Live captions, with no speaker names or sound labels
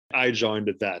I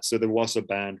joined that. So there was a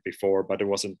band before, but it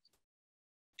wasn't,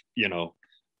 you know,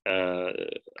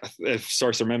 if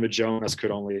Sorcerer, remember Jonas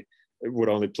would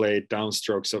only play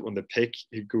downstrokes on the pick.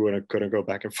 He couldn't go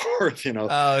back and forth, you know.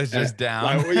 Oh, it's just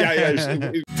down. Like,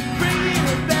 yeah.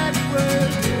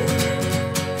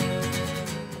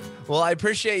 Well, I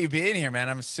appreciate you being here, man.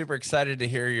 I'm super excited to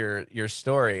hear your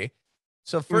story.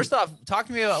 So first off, talk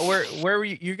to me about where were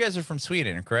you? You guys are from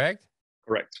Sweden, correct?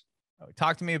 Correct.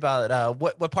 Talk to me about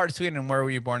what part of Sweden and where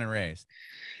were you born and raised?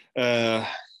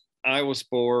 I was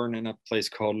born in a place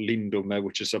called Lindome,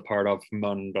 which is a part of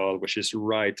Mölndal, which is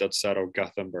right outside of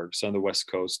Gothenburg, so on the west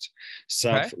coast,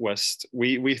 southwest.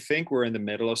 Okay. We think we're in the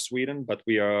middle of Sweden, but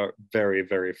we are very,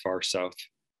 very far south,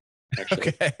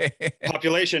 actually. Okay.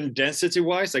 Population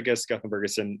density-wise, I guess Gothenburg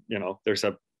is in, you know, there's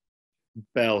a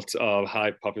belt of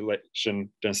high population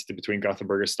density between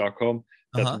Gothenburg and Stockholm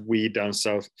that we down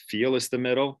south feel is the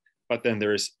middle, but then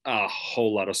there's a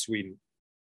whole lot of Sweden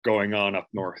going on up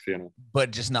north, you know, but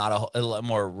just not a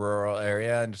more rural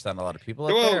area and just not a lot of people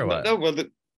up there. Or what?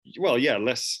 Well, yeah,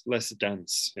 less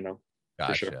dense, you know.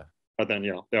 Gotcha. For sure. But then,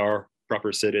 you know, there are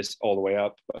proper cities all the way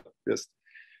up. But just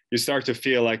you start to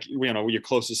feel like, you know, your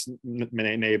closest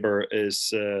neighbor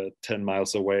is 10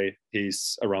 miles away.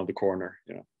 He's around the corner,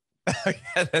 you know.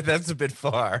 Yeah, that's a bit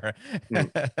far.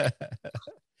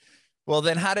 Well,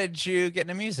 then, how did you get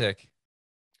into music?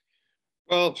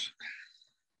 Well,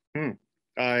 we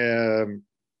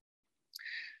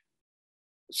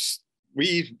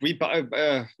buy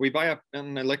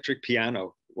an electric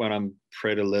piano when I'm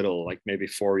pretty little, like maybe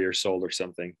 4 years old or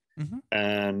something.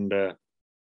 And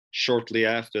shortly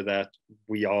after that,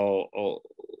 we all,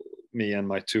 me and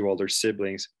my two older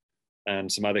siblings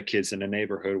and some other kids in the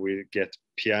neighborhood, we get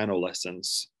piano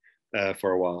lessons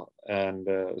for a while. And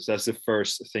so that's the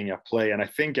first thing I play. And I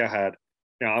think I had,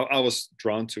 you know, I was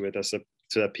drawn to it to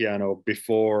the piano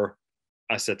before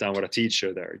I sat down with a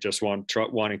teacher there, just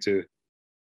wanting to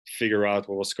figure out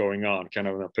what was going on, kind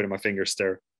of putting my fingers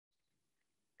there.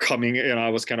 I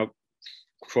was kind of,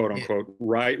 quote unquote,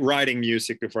 writing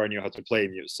music before I knew how to play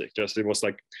music. Just, it was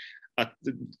like a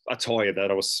toy that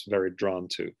I was very drawn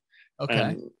to. Okay.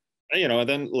 And, you know, and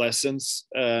then lessons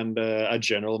and a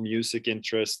general music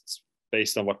interest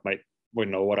based on what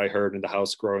I heard in the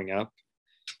house growing up.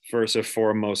 First and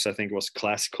foremost, I think it was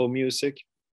classical music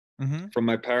from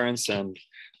my parents, and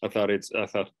I thought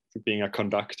being a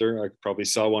conductor, I probably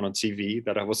saw one on TV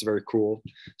that I was very cool,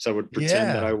 so I would pretend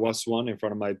that I was one in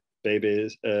front of my baby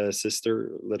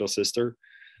little sister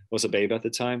was a babe at the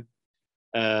time.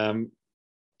 So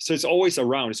it's always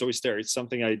around, it's always there. It's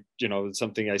something I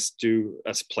do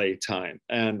as playtime,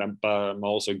 and I'm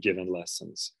also given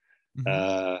lessons.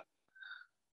 And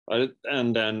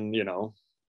then, you know,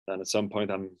 then at some point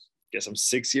I'm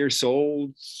 6 years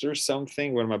old or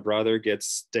something when my brother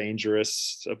gets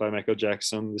Dangerous by Michael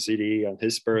Jackson, the CD, on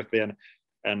his birthday,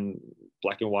 and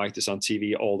Black and White is on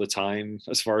TV all the time,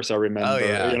 as far as I remember.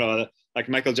 You know, like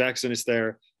Michael Jackson is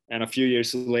there, and a few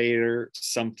years later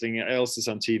something else is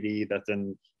on TV that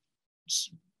then,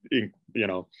 you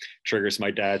know, triggers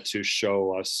my dad to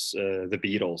show us the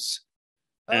Beatles.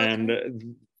 Okay.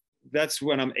 And that's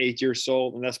when I'm 8 years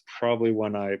old, and that's probably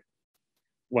when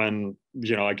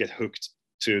you know, I get hooked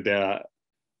to the,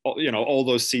 you know, all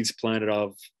those seeds planted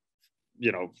of,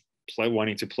 you know,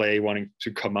 wanting to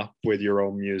come up with your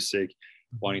own music,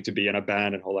 wanting to be in a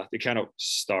band and all that. It kind of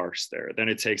starts there. Then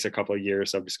it takes a couple of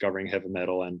years of discovering heavy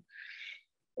metal and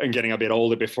getting a bit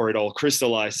older before it all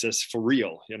crystallizes for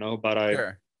real, you know. But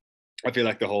I feel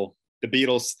like the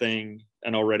Beatles thing,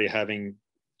 and already having,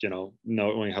 you know,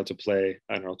 knowing how to play,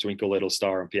 I don't know, Twinkle Little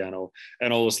Star on piano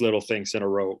and all those little things in a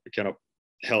row, it kind of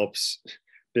helps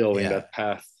building that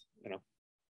path, you know.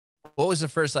 What was the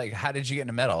first, like, how did you get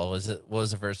into metal? What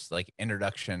was the first, like,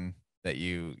 introduction that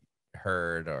you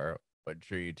heard, or what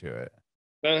drew you to it?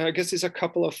 I guess there's a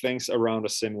couple of things around a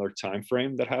similar time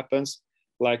frame that happens.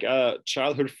 Like a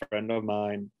childhood friend of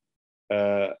mine,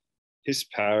 his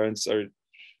parents are,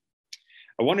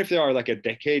 I wonder if they are like a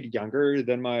decade younger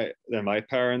than my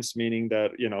parents, meaning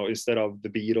that, you know, instead of the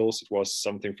Beatles, it was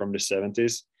something from the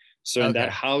 70s. So in that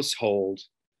household,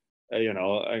 you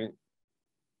know,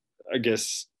 I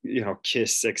guess, you know,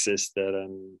 Kiss existed,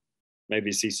 and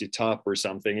maybe ZZ Top or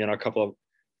something, you know, a couple of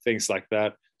things like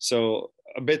that. So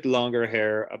a bit longer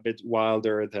hair, a bit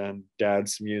wilder than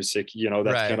dad's music, you know,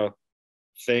 that kind of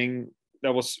thing.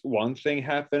 That was one thing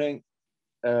happening.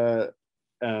 And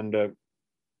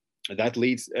that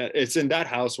leads, it's in that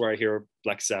house where I hear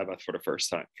Black Sabbath for the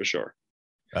first time, for sure.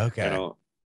 Okay. You know,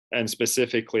 and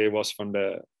specifically it was from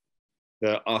the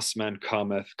Osman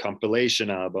Cometh compilation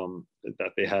album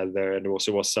that they had there, and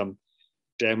also was some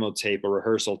demo tape or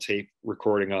rehearsal tape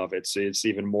recording of it. So it's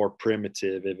even more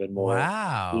primitive, even more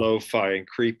Wow. lo-fi and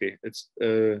creepy. It's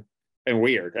and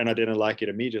weird. And I didn't like it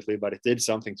immediately, but it did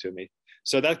something to me.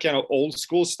 So that kind of old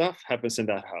school stuff happens in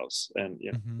that house. And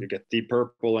you know, you get Deep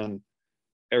Purple and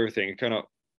everything, kind of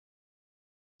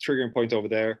triggering point over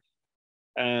there.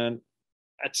 And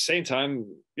at the same time,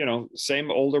 you know, same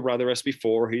older brother as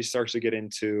before, he starts to get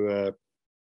into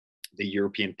the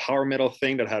European power metal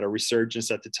thing that had a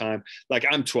resurgence at the time. Like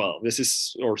I'm 12, this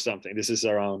is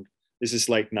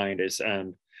late 90s.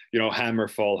 And, you know,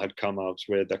 Hammerfall had come out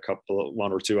with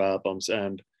one or two albums,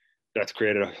 and that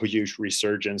created a huge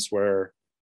resurgence where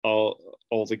all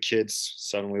the kids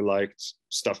suddenly liked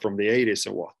stuff from the 80s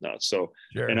and whatnot. So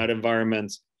in that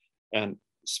environment, and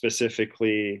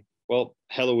specifically, well,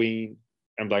 Halloween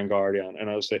and Blind Guardian, and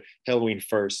I would say Halloween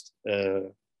first,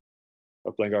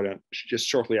 of Blind Guardian just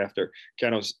shortly after,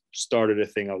 kind of started a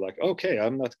thing of like, okay,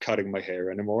 I'm not cutting my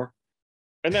hair anymore.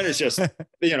 And then it's just,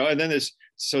 you know, and then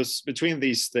it's between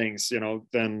these things, you know,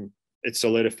 then it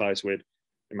solidifies with,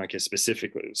 in my case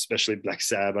specifically, especially Black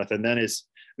Sabbath. And then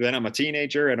I'm a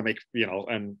teenager and I make, you know,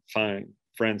 and find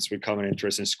friends with common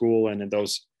interests in school. And in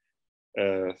those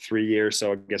 3 years,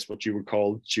 so I guess what you would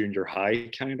call junior high,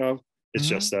 kind of, it's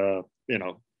just, you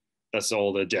know, that's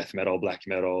all the death metal, black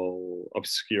metal,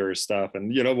 obscure stuff.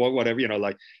 And, you know, whatever, you know,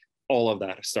 like all of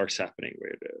that starts happening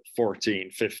with 14,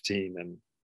 15 and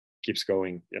keeps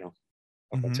going, you know,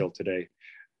 up until today.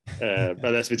 But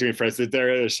that's between friends.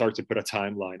 It's hard to put a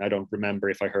timeline. I don't remember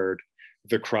if I heard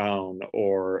The Crown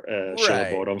or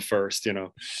Shiloh Bottom first, you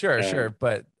know. Sure.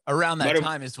 But around that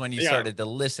time is when you started to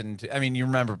listen to, I mean, you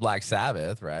remember Black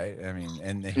Sabbath, right? I mean,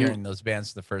 and hearing those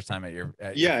bands for the first time at your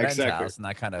friend's house, and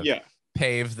that kind of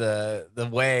paved the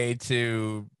way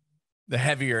to the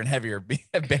heavier and heavier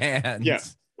bands. Yeah,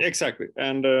 exactly.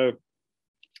 And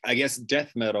I guess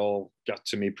death metal got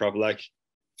to me probably like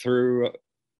through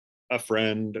a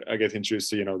friend. I get introduced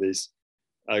to, you know, these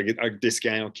this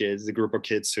gang of kids, the group of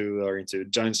kids who are into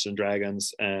Dungeons and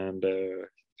Dragons, and a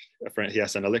friend, he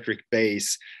has an electric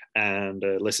bass and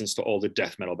listens to all the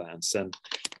death metal bands. And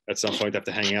at some point,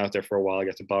 after hanging out there for a while, I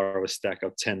got to borrow a stack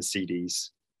of 10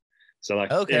 CDs. So like,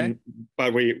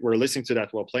 but we were listening to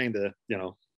that while playing the, you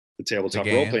know, the tabletop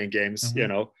role-playing games, you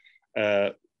know,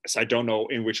 so I don't know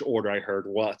in which order I heard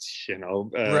what, you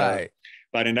know,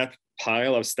 but in that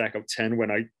pile of stack of 10,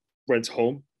 when I went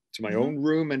home to my own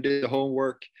room and did the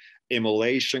homework,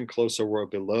 Immolation, Closer World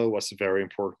Below was very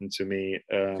important to me.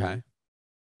 I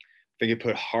think you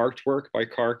put Heartwork by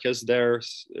Carcass there,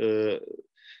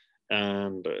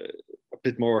 and a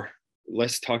bit more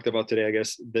less talked about today, I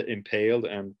guess, The Impaled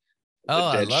and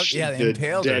the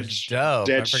Impaled is dope.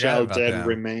 Dead Shall Dead them.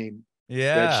 Remain.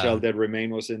 Yeah, Dead Shall Dead Remain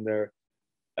was in there.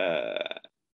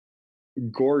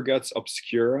 Gorguts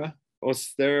Obscura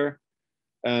was there.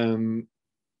 Well,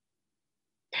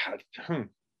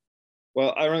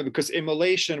 I don't know, because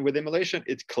Immolation,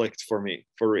 it clicked for me,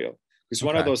 for real. It's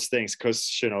one of those things,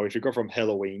 because, you know, if you go from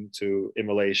Halloween to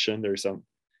Immolation, there's some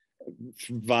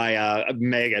via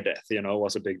Megadeth, you know,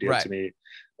 was a big deal to me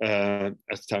at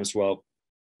the time as well.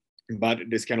 But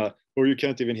it's kind of, you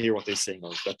can't even hear what they sing,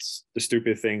 or that's the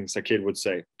stupid things a kid would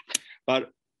say.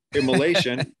 But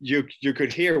Immolation, you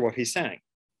could hear what he sang.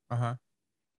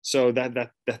 So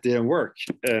that didn't work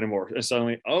anymore. And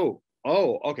suddenly, oh,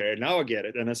 okay, now I get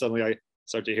it. And then suddenly I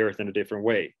start to hear it in a different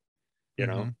way, you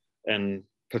know, and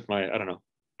put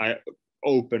I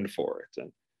opened for it.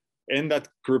 And in that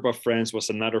group of friends was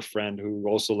another friend who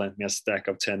also lent me a stack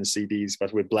of 10 CDs,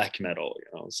 but with black metal, you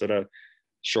know, so that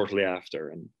shortly after.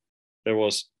 And there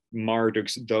was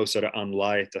Marduk's Those Are the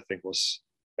Unlight, I think, was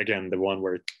again the one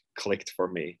where it clicked for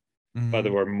me. But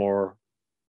there were more,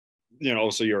 you know,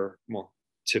 also your more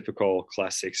typical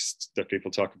classics that people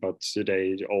talk about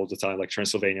today all the time, like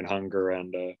Transylvanian Hunger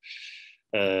and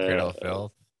Cradle of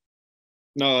Filth.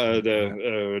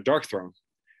 The Dark Throne.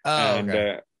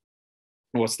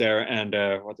 What's there, and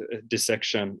what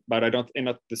Dissection, but I don't,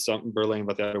 not the Song Berlin,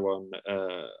 but the other one,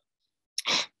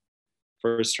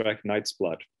 First Strike, Night's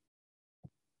Blood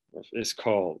is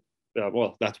called.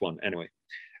 Well, that one anyway.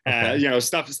 You know,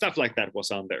 stuff like that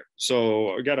was on there.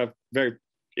 So I got a very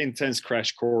intense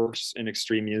crash course in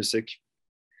extreme music,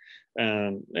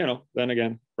 and you know, then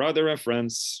again, Brother and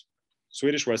Friends,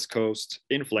 Swedish West Coast,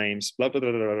 In Flames, blah blah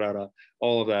blah blah blah, blah,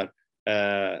 all of that,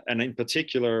 and in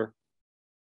particular.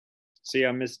 See,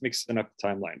 I'm mixing up the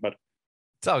timeline, but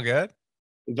it's all good.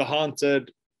 The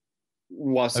Haunted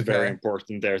was very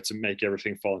important there to make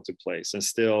everything fall into place. And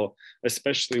still,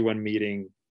 especially when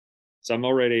meeting, so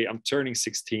I'm turning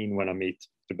 16 when I meet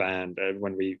the band,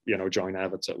 when we, you know, join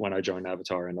Avatar, when I join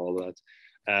Avatar and all that.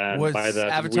 And was by that,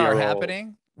 Avatar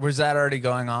happening? Was that already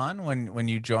going on when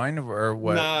you joined, or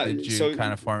what? Nah, did you so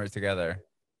kind of form it together?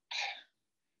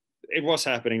 it was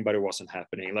happening, but it wasn't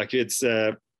happening. Like it's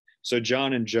so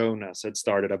John and Jonas had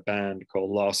started a band called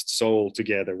Lost Soul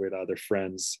together with other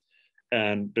friends,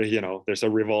 and there's a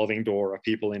revolving door of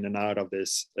people in and out of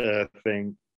this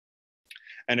thing,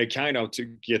 and it kind of, to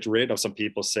get rid of some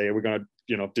people, say we're gonna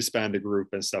disband the group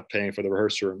and stop paying for the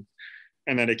rehearsal room,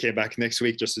 and then they came back next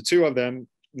week, just the two of them,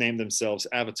 named themselves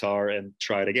Avatar and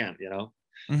tried again,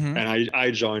 Mm-hmm. and I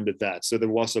joined that. So there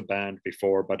was a band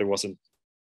before, but it wasn't,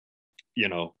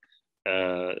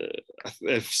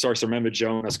 if Stars remember,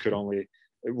 Jonas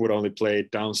would only play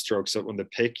downstrokes on the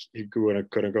pick. He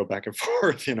couldn't go back and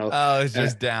forth, Oh, it's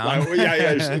just down. Like,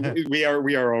 yeah.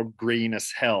 we are all green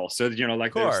as hell. So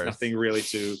like there's nothing really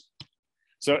to.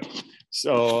 So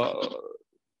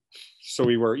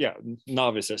we were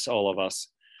novices, all of us,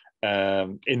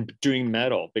 in doing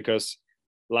metal, because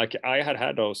like I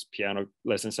had those piano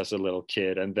lessons as a little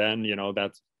kid, and then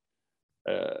that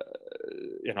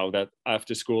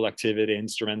after school activity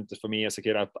instrument for me as a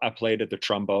kid, I played the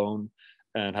trombone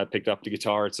and had picked up the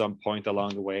guitar at some point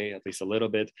along the way, at least a little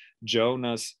bit.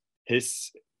 Jonas,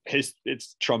 it's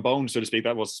trombone, so to speak,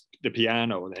 that was the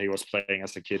piano that he was playing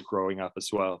as a kid growing up as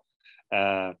well.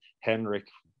 Henrik,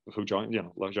 who joined a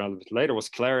little bit later, was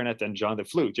clarinet, and John the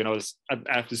flute. This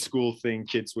after school thing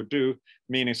kids would do,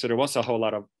 meaning so there was a whole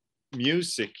lot of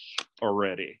music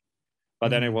already, but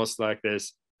then it was like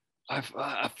this,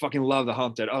 I fucking love The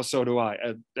Haunted. Oh, so do I.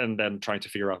 And then trying to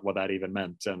figure out what that even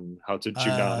meant and how to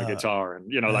tune down a guitar,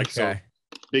 and so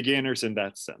beginners in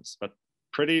that sense, but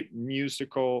fairly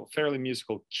musical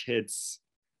kids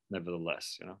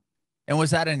nevertheless. And was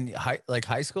that in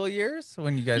high school years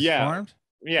when you guys formed?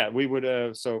 Yeah, we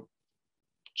would. So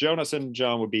Jonas and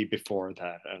John would be before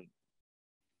that, and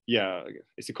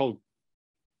is it called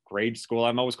grade school?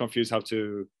 I'm always confused how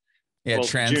to.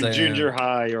 Junior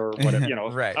high or whatever,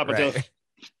 right, up until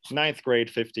ninth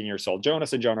grade, 15 years old.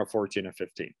 Jonas and John are 14 and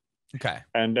 15. Okay.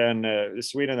 And then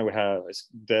Sweden that we have is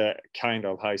the kind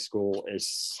of high school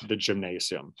is the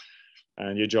gymnasium,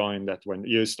 and you join that when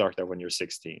you start that when you're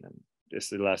 16, and it's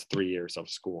the last 3 years of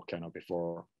school, kind of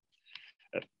before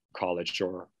college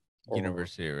or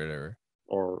university or whatever,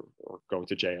 or go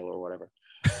to jail or whatever.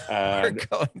 Or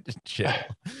going to jail.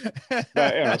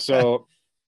 But, so.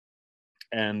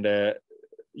 And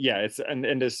it's and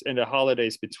in the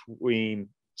holidays between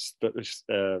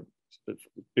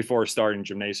before starting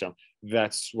gymnasium,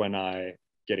 that's when I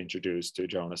get introduced to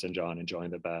Jonas and John and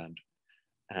join the band.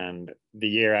 And the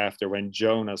year after, when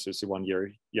Jonas is 1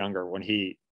 year younger, when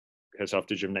he heads off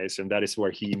to gymnasium, that is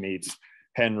where he meets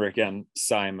Henrik and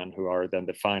Simon, who are then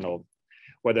the final,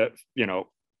 whether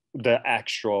the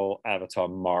actual Avatar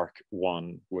Mark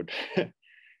I would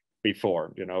be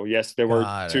formed. Yes, there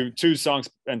were two songs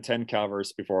and 10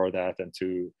 covers before that, and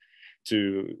two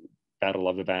Battle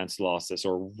of the Bands losses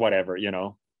or whatever,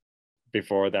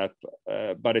 before that,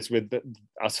 but it's with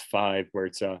us five, where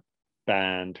it's a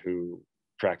band who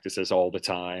practices all the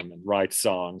time and writes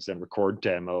songs and record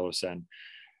demos and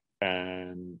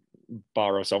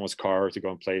borrow someone's car to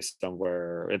go and play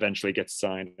somewhere, eventually gets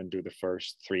signed and do the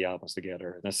first 3 albums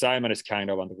together. And Simon is kind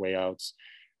of on the way out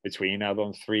between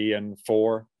album 3 and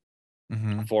 4.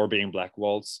 4 being Black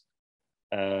Waltz,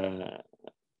 but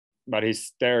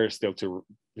he's there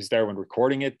when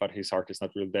recording it, but his heart is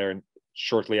not really there. And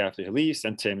shortly after he leaves,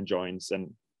 and Tim joins,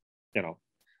 and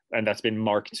and that's been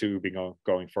Mark II being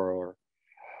going for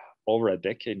over a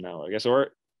decade now, I guess,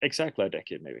 or exactly a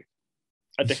decade, maybe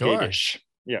a decade-ish.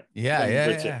 Yeah.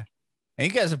 And you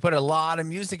guys have put a lot of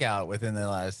music out within the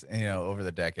last over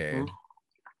the decade.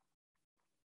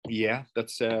 Yeah,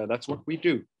 that's what we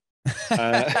do.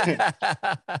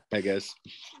 I guess.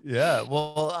 Yeah.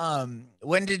 Well,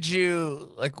 when did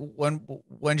you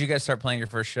when did you guys start playing your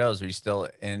first shows? Were you still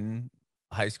in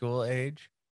high school age?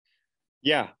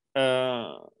 Yeah.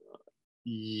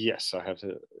 Yes, I have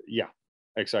to. Yeah,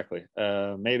 exactly.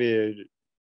 Maybe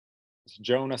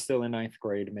Jonah's still in 9th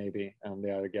grade, maybe, and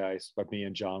the other guys, but me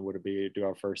and John would do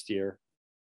our first year.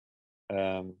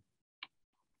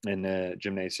 In the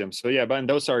gymnasium. So yeah, but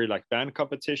those are like band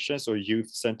competitions or youth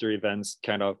center events,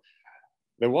 kind of.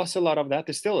 There was a lot of that.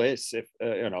 There still is, if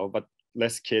but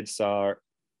less kids are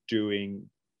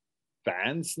doing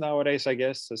bands nowadays, I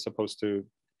guess, as opposed to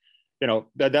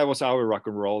that was our rock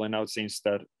and roll. And now it seems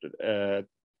that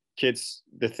kids,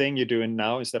 the thing you're doing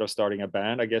now instead of starting a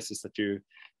band, I guess, is that you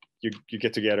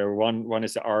get together. One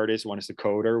is the artist, one is the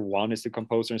coder, one is the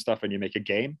composer and stuff, and you make a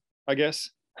game, I guess.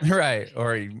 Right.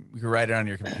 Or you write it on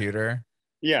your computer.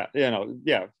 You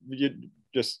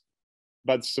just,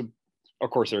 but of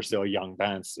course there's still young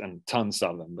bands and tons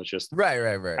of them, but just right.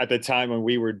 At the time when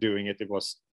we were doing it, it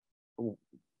was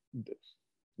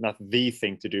not the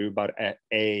thing to do, but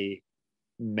a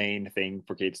main thing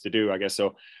for kids to do, I guess.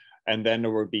 So, and then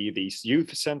there would be these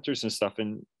youth centers and stuff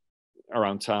in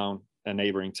around town and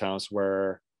neighboring towns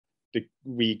where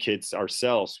we kids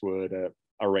ourselves would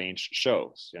arrange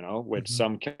shows, with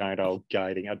some kind of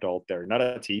guiding adult there, not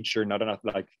a teacher, not enough,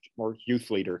 like more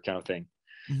youth leader kind of thing.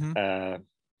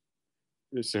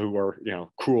 So who were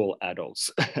cool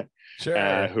adults,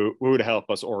 sure, who would help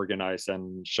us organize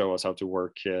and show us how to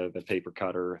work the paper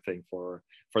cutter thing for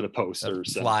the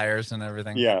posters, the flyers and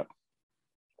everything. Yeah,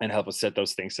 and help us set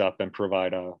those things up and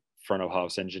provide a front of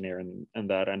house engineer and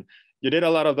that. And you did a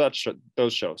lot of that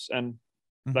those shows, and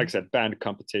like I said, band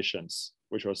competitions,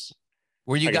 which was.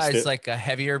 Were you guys like a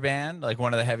heavier band, like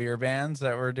one of the heavier bands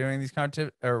that were doing these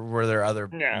competitions, or were there other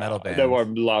metal bands? There were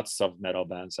lots of metal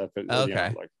bands. I think,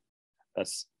 okay.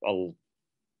 That's all.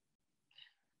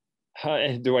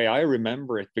 The way I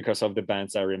remember it, because of the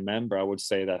bands I remember, I would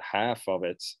say that half of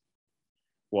it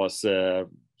was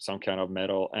some kind of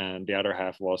metal, and the other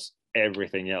half was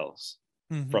everything else,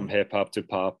 from hip hop to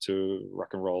pop to rock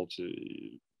and roll to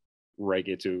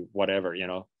reggae to whatever,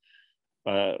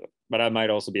 but that might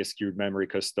also be a skewed memory,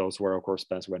 because those were, of course,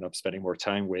 bands we ended up spending more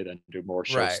time with and do more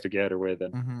shows together with.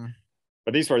 And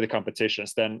but these were the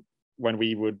competitions. Then when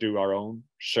we would do our own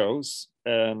shows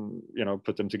and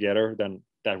put them together, then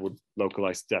that would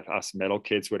localize that us metal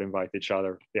kids would invite each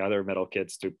other, the other metal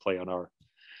kids, to play on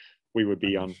we would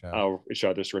be on each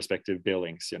other's respective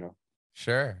billings.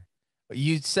 Sure.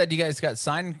 You said you guys got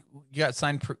signed. You got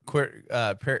signed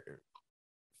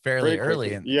fairly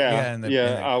early. How did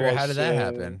that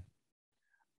happen?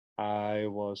 I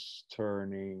was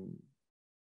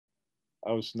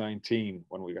 19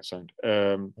 when we got signed.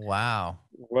 Wow.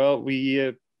 Well,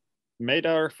 we made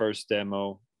our first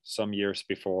demo some years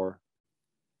before,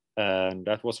 and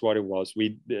that was what it was.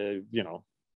 We,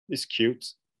 it's cute,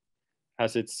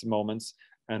 has its moments.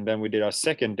 And then we did our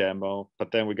second demo,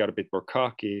 but then we got a bit more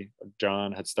cocky.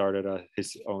 John had started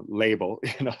his own label,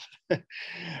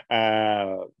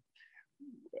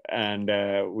 and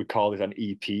we called it an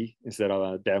EP instead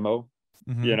of a demo,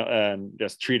 and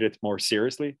just treat it more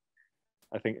seriously.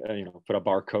 I think, put a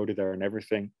barcode there and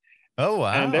everything. Oh,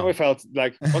 wow. And then we felt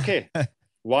like, okay,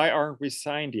 why aren't we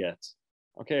signed yet?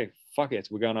 Okay, fuck it.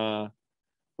 We're gonna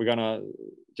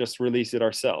just release it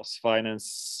ourselves,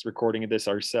 finance recording this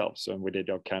ourselves. And we did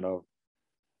a kind of,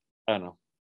 I don't know,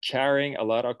 carrying a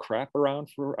lot of crap around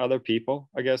for other people,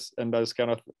 I guess. And those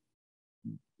kind of,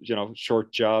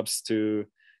 short jobs to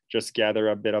just gather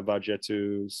a bit of budget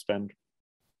to spend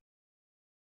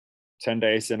 10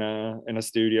 days in a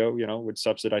studio, with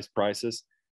subsidized prices.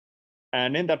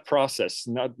 And in that process,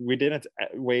 we didn't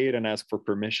wait and ask for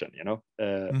permission,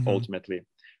 ultimately.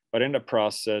 But in the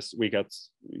process, we got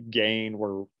gain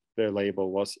where the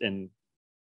label was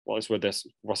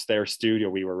their studio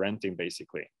we were renting,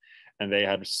 basically. And they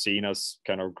had seen us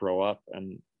kind of grow up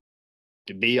and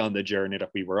be on the journey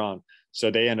that we were on.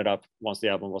 So they ended up, once the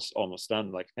album was almost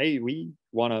done, like, hey, we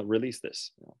want to release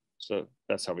this. So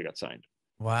that's how we got signed.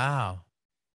 Wow.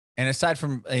 And aside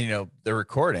from, the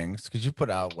recordings, could you put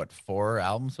out 4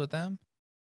 albums with them?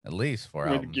 At least 4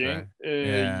 albums, right?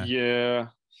 Yeah,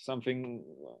 something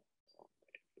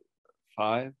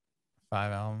 5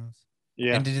 albums.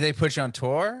 Yeah. And did they put you on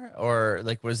tour, or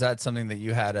was that something that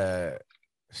you had to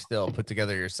still put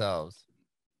together yourselves?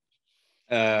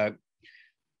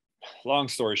 Long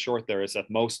story short, there is that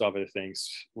most of the things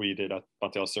we did up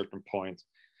until a certain point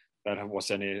that was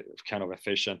any kind of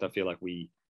efficient, I feel like we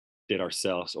did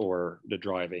ourselves, or the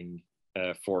driving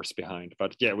force behind.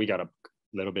 But yeah, we got a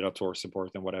little bit of tour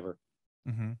support and whatever.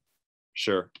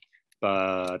 Sure.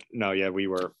 But no, yeah, we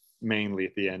were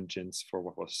mainly the engines for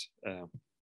what was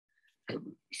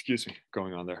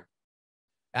going on there.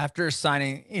 After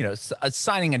signing,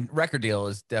 signing a record deal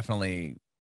is definitely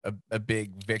a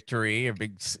big victory, a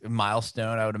big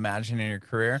milestone, I would imagine, in your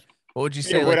career. What would you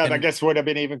say? I guess would have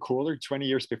been even cooler 20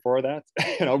 years before that.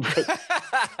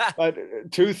 But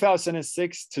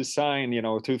 2006 to sign,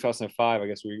 2005, I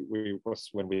guess we was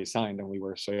when we signed, and we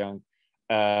were so young.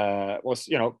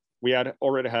 We had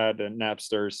already had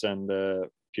Napsters and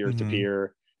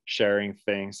peer-to-peer sharing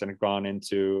things, and had gone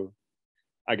into,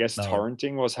 I guess,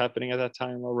 torrenting was happening at that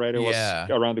time already. It was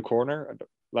around the corner,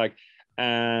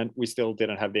 and we still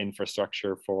didn't have the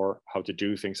infrastructure for how to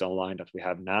do things online that we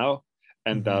have now.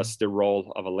 And thus the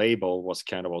role of a label was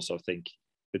kind of also, I think,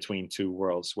 between two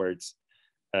worlds, where it's,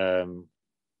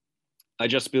 I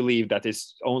just believe that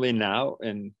it's only now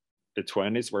in the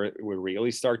 20s where we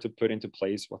really start to put into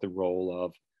place what the role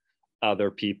of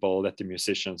other people that the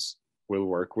musicians will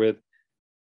work with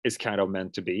is kind of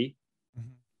meant to be.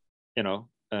 You know,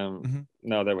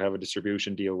 now that we have a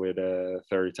distribution deal with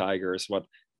 30 Tigers,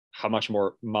 how much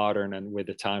more modern and with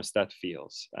the times that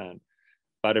feels.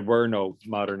 But there were no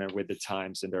modern and with the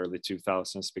times in the early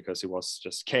 2000s because it was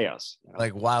just chaos. You know?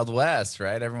 Like Wild West,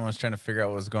 right? Everyone was trying to figure out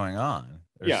what was going on.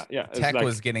 Yeah. Tech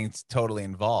was getting totally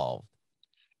involved.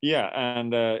 Yeah,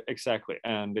 and exactly.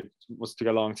 And it took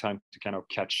a long time to kind of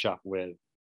catch up with,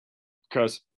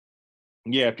 because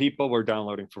people were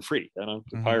downloading for free. You know,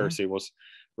 the piracy was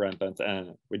rampant,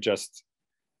 and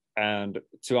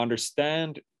to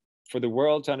understand, for the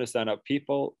world to understand how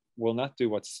people will not do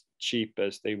what's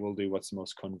cheapest, they will do what's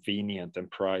most convenient, and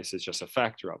price is just a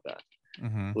factor of that.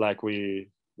 Like we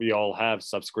all have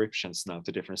subscriptions now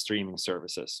to different streaming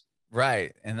services,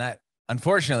 right? And that,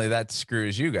 unfortunately, that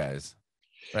screws you guys,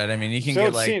 right? I mean, you can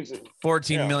get like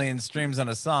 14 million streams on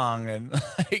a song and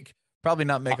like probably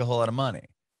not make a whole lot of money.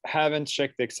 Haven't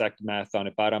checked the exact math on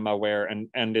it, but I'm aware,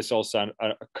 and it's also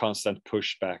a constant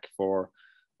pushback for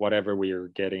whatever we're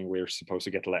getting, we're supposed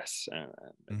to get less.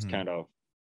 It's kind of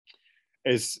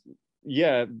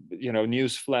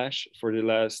news flash, for the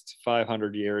last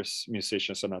 500 years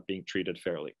musicians are not being treated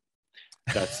fairly.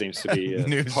 That seems to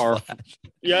be par.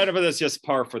 But that's just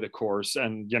par for the course,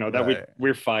 and that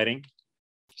we're fighting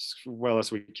as well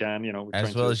as we can.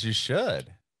 As well as you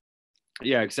should.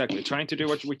 Yeah, exactly. Trying to do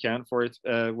what we can for it,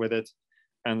 with it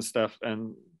and stuff.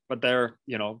 But there,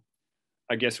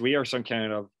 I guess we are some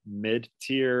kind of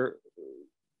mid-tier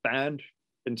band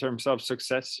in terms of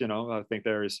success. I think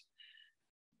there is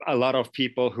a lot of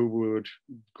people who would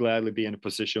gladly be in a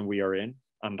position we are in,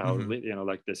 undoubtedly.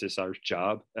 Like, this is our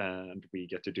job and we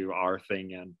get to do our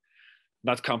thing and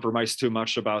not compromise too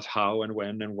much about how and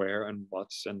when and where and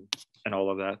what's and all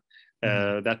of that.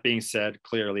 That being said,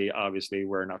 clearly, obviously,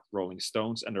 we're not Rolling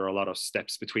Stones, and there are a lot of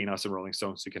steps between us and Rolling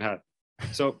Stones you can have.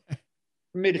 So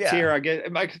mid-tier, I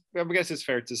guess it's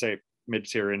fair to say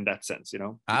mid-tier in that sense.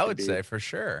 I would say for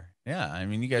sure. Yeah, I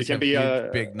mean, you guys have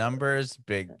huge, big numbers,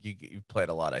 you played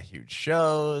a lot of huge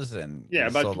shows, and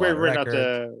but we're not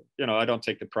I don't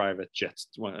take the private jets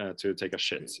to take a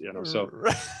shit. So.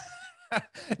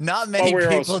 Not many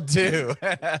people do.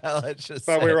 Let's just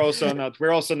say. We're also not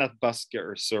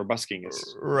buskers or busking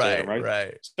is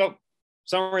right. So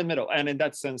somewhere in the middle, and in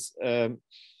that sense,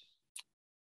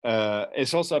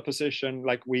 it's also a position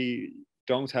like we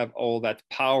don't have all that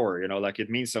power. Like, it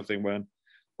means something when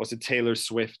was it Taylor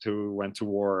Swift who went to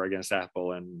war against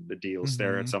Apple and the deals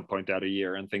there at some point that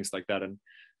year and things like that. And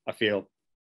I feel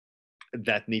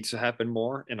that needs to happen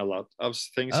more in a lot of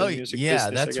things. In the music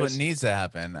business, that's what needs to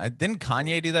happen. Didn't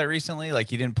Kanye do that recently? Like,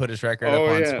 he didn't put his record up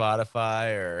on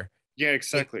Spotify or. Yeah,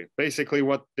 exactly. Basically,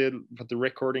 what the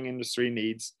recording industry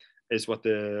needs is what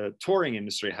the touring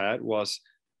industry had, was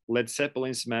Led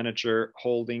Zeppelin's manager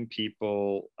holding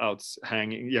people out,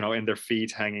 hanging, in their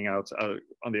feet, hanging out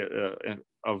on the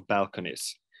of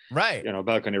balconies, right?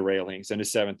 Balcony railings in the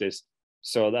 70s,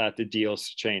 so that the deals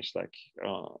changed. Like,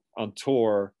 on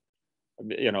tour,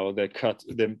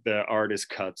 the artist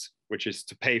cut, which is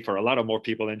to pay for a lot of more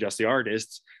people than just the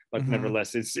artists, but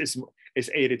nevertheless, it's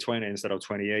 80-20 instead of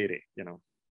 20-80.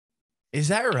 Is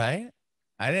that right?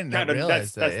 I didn't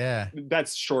realize that.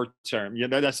 That's short term.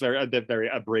 That's the very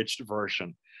abridged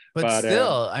version. But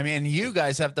still, I mean, you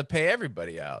guys have to pay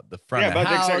everybody out. The front of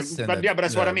house, but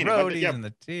that's what I mean.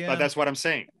 But that's what I'm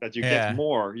saying. That you get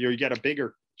more. You get a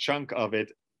bigger chunk of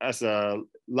it as a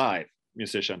live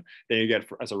musician than you get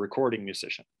as a recording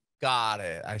musician. Got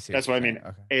it. I see. That's what I mean.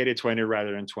 Okay. 80-20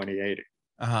 rather than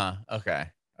 20-80. Okay.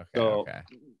 So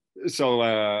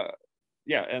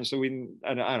and so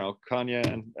I don't know,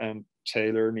 Kanye and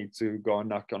Taylor need to go and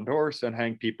knock on doors and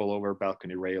hang people over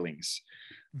balcony railings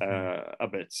a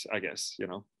bit, I guess.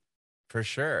 For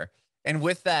sure. And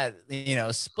with that,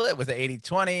 split with the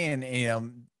 80-20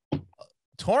 and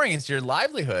touring is your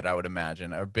livelihood, I would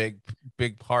imagine, a big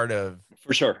part of.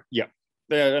 For sure. Yeah.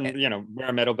 And we're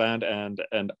a metal band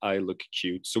and I look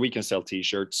cute, so we can sell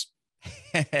t-shirts.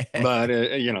 But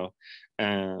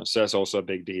so that's also a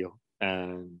big deal,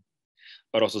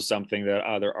 but also something that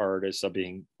other artists are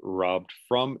being robbed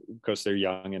from because they're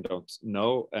young and don't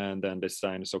know, and then they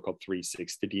sign so-called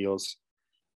 360 deals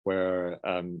where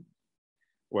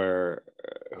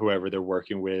whoever they're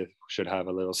working with should have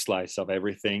a little slice of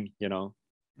everything,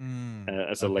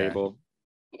 as a label,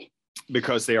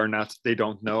 because they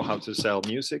don't know how to sell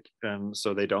music, and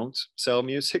so they don't sell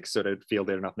music, so they feel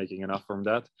they're not making enough from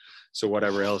that. So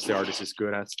whatever else the artist is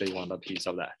good at, they want a piece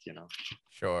of that,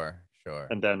 Sure.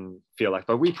 And then feel like,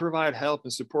 but we provide help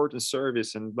and support and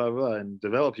service and blah blah and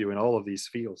develop you in all of these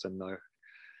fields, and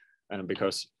And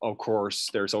because of course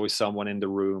there's always someone in the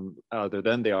room other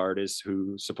than the artist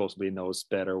who supposedly knows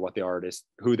better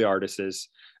who the artist is,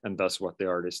 and thus what the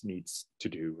artist needs to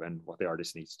do and what the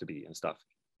artist needs to be and stuff.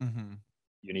 Mm-hmm.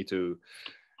 You need to,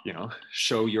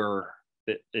 show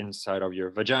the inside of your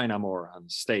vagina more on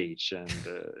stage and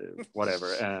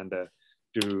whatever, and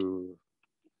do,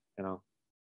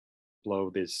 blow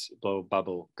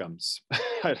bubble gums.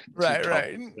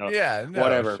 Right. Yeah, no,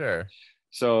 whatever. Sure.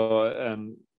 So,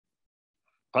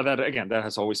 but that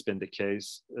has always been the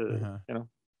case,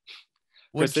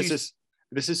 because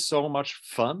this is so much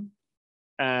fun,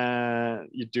 and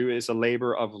you do is a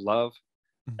labor of love,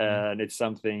 and it's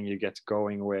something you get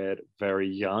going with very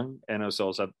young, and it's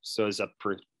also it's a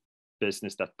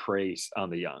business that preys on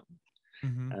the young,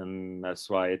 and that's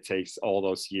why it takes all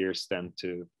those years then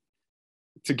to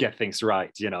get things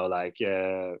right.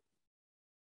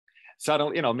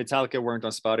 Suddenly, Metallica weren't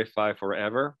on Spotify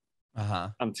forever.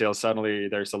 Until suddenly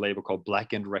there's a label called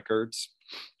Blackened Records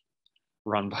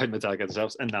run by Metallica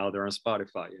themselves, and now they're on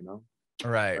Spotify.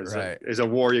 Right. It's a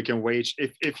war you can wage.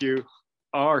 If you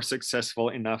are successful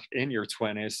enough in your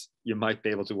 20s, you might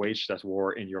be able to wage that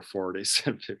war in your 40s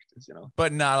and 50s.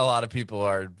 But not a lot of people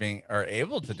are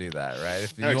able to do that, right?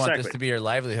 If you want this to be your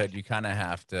livelihood, you kind of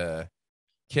have to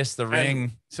kiss the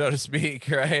ring, so to speak,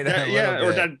 right?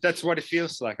 That's what it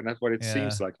feels like, and that's what it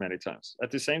seems like many times.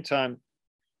 At the same time,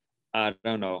 I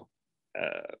don't know.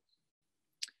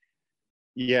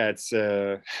 It's.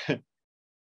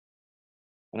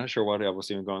 I'm not sure what I was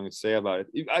even going to say about it.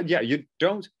 You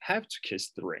don't have to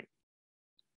kiss the ring.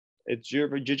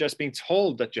 You're just being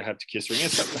told that you have to kiss the ring.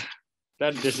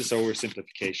 This is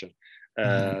oversimplification.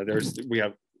 There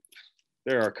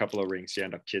are a couple of rings you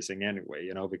end up kissing anyway,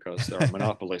 because there are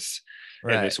monopolists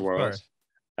in this world.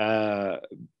 No,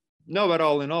 but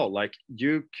all in all, like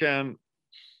you can.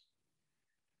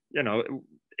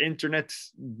 Internet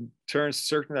turns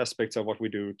certain aspects of what we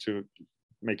do to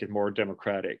make it more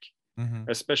democratic,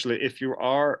 especially if you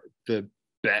are the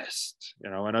best,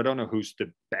 and I don't know who's the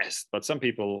best, but some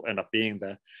people end up being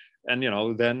that. And,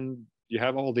 then you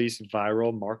have all these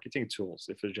viral marketing tools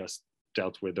if they're just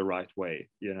dealt with the right way,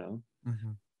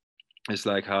 It's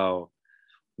like how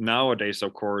nowadays,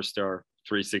 of course, there are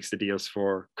 360 deals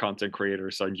for content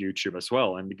creators on YouTube as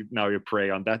well. And now you prey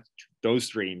on those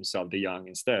dreams of the young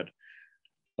instead.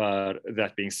 But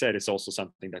that being said, it's also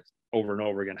something that over and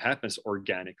over again happens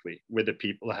organically with the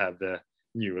people who have the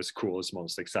newest, coolest,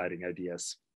 most exciting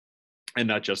ideas, and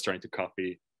not just trying to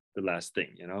copy the last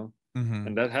thing,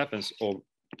 And that happens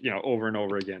over and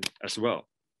over again as well.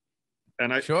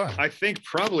 And I think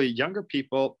probably younger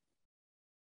people,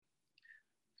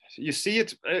 you see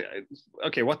it,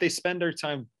 what they spend their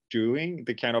time doing,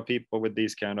 the kind of people with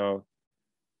these kind of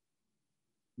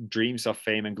dreams of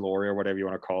fame and glory, or whatever you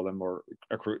want to call them, or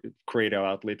a creative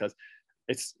outlet,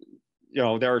 it's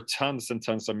there are tons and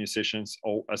tons of musicians,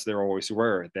 as there always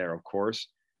were there, of course,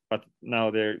 but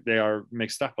now they are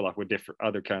mixed up a lot with different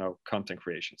other kind of content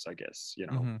creations, I guess,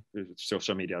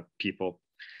 social media people,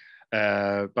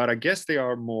 but I guess they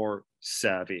are more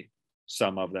savvy,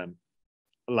 some of them,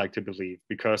 like to believe,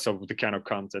 because of the kind of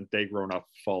content they've grown up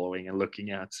following and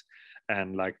looking at,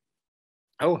 and like,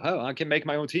 I can make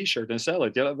my own t-shirt and sell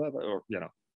it, or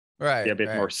be a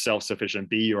bit more self-sufficient,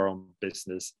 be your own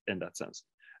business in that sense.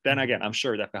 Then again, I'm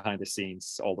sure that behind the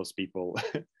scenes, all those people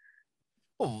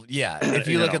well, yeah, if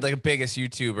you look at the biggest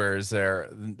YouTubers,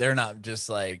 they're not just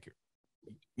like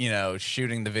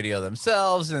shooting the video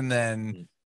themselves and then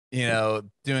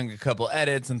doing a couple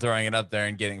edits and throwing it up there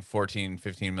and getting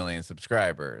 14-15 million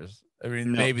subscribers. I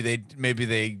mean, maybe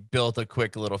they built a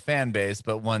quick little fan base,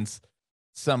 but once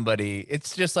somebody,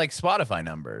 it's just like Spotify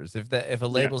numbers. If a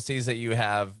label sees that you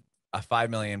have a 5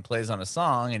 million plays on a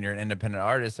song and you're an independent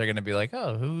artist, they're going to be like,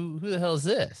 oh, who the hell is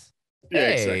this?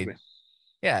 Exactly.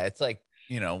 Yeah, it's like,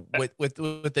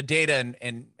 with the data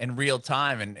and real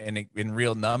time and in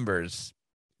real numbers,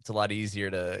 it's a lot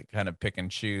easier to kind of pick and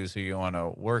choose who you want to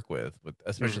work with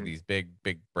especially these big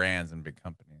brands and big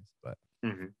companies. But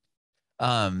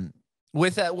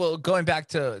with that, well, going back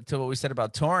to what we said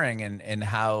about touring and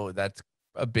how that's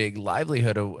a big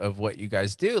livelihood of what you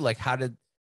guys do, like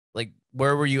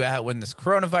where were you at when this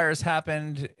coronavirus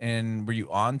happened, and were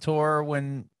you on tour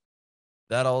when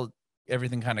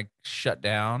everything kind of shut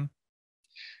down?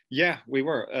 Yeah, we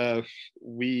were.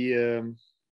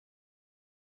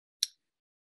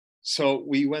 So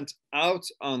we went out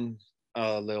on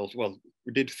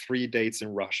we did 3 dates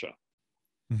in Russia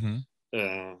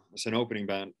as an opening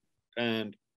band,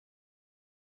 and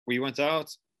we went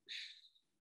out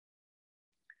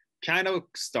kind of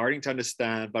starting to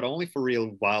understand, but only for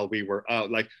real while we were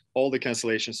out. Like all the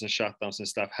cancellations and shutdowns and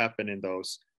stuff happened in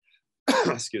those,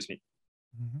 excuse me,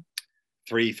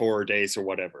 3-4 days or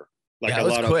whatever. Like a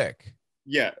lot quick.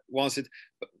 Once it,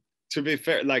 to be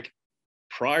fair, like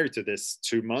prior to this,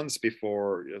 2 months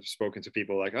before, I've spoken to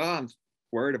people like, oh, I'm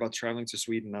worried about traveling to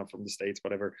Sweden now from the States,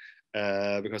 whatever,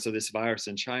 because of this virus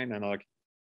in China. And like,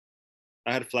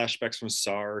 I had flashbacks from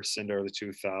SARS in the early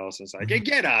 2000s. Like,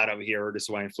 get out of here, the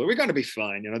swine flu. We're going to be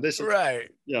fine. You know, this is right.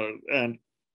 You know, and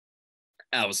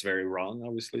I was very wrong,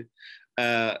 obviously.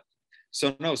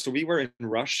 So we were in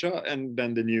Russia, and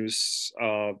then the news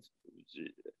of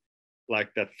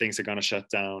like that things are going to shut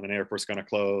down and airports going to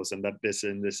close, and that this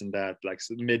and that, like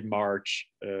mid-March,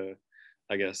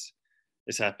 I guess,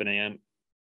 is happening. And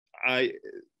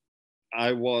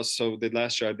I was, so the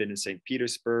last show I've been in St.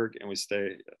 Petersburg, and we stay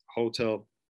at a hotel,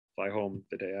 fly home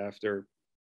the day after.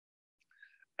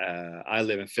 I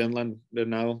live in Finland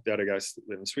now. The other guys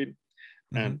live in Sweden.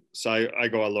 And so I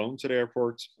go alone to the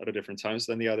airport at a different times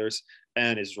than the others,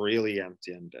 and it's really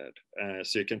empty and dead.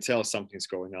 So you can tell something's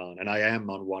going on. And I am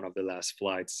on one of the last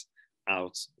flights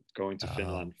out going to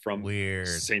Finland from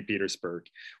St. Petersburg,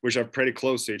 which are pretty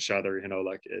close to each other, you know,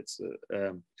 like it's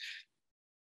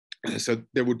so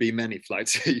there would be many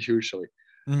flights usually,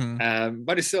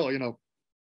 but it's still, you know,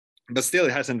 but still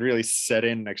it hasn't really set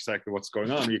in exactly what's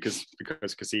going on, because the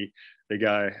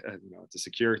guy, you know, the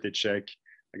security check,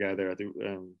 the guy there at the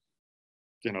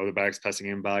you know, the bag's passing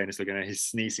him by, and he's looking at, he's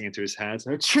sneezing into his hands.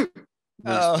 My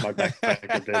backpack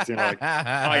a bit, you know, like,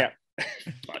 oh yeah,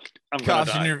 fuck, I'm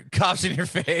coughs in your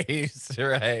face,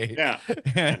 right? Yeah,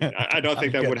 and I don't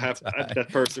think that would have that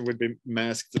person would be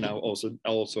masked now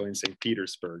also in St.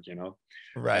 Petersburg, you know,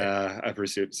 right? I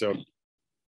presume so.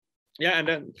 Yeah, and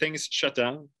then things shut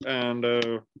down, and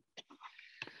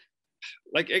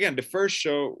like again, the first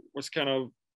show was kind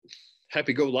of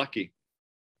happy-go-lucky,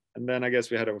 and then I guess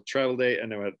we had a travel day,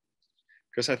 and then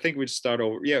because I think we'd start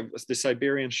over. Yeah, the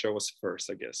Siberian show was first,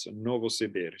 I guess, so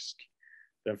Novosibirsk,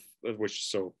 which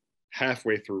so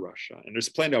halfway through Russia, and there's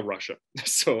plenty of Russia,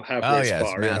 so halfway is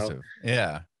far, massive, you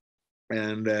know?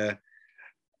 Yeah.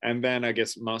 And then I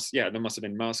guess there must have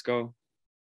been Moscow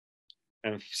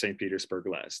and St. Petersburg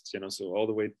last, you know, so all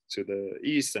the way to the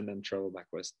east and then travel back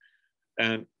west.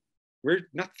 And we're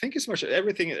not thinking so much.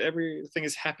 Everything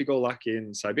is happy-go-lucky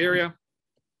in Siberia.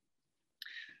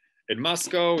 In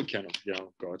Moscow, we kind of, you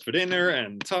know, go out for dinner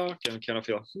and talk and kind of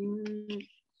feel,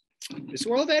 is the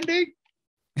world ending?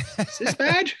 Is this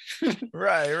bad?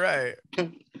 right.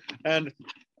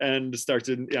 And start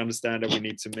to understand that we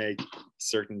need to make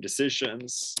certain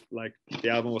decisions. Like the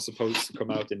album was supposed to come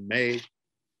out in May.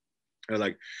 They're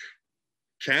like,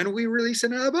 can we release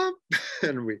an album?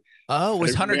 And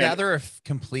was Hunter Gatherer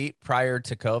complete prior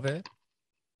to COVID?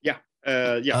 Yeah.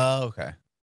 Oh, okay.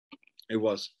 It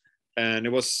was. And it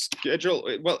was scheduled.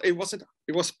 Well, it wasn't.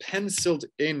 It was penciled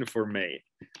in for May,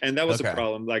 and that was a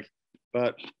problem. Like,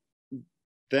 but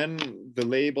then the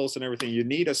labels and everything, you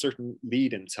need a certain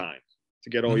lead-in time to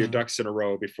get all your ducks in a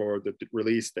row before the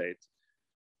release date.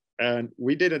 And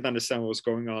we didn't understand what was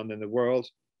going on in the world.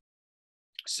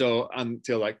 So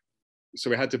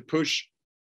we had to push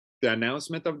the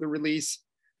announcement of the release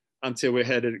until we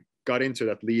got into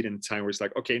that lead-in time where it's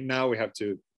like, okay, now we have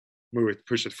to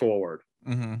push it forward.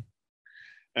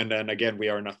 And then again, we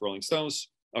are not Rolling Stones.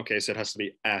 Okay, so it has to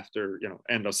be after, you know,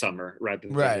 end of summer, rather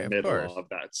than the middle of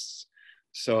that.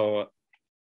 So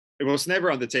it was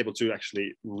never on the table to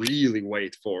actually really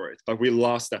wait for it, but we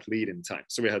lost that lead in time,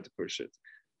 so we had to push it.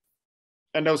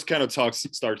 And those kind of talks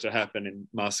start to happen in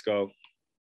Moscow.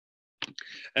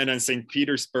 And then St.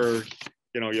 Petersburg,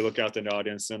 you know, you look out in the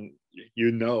audience and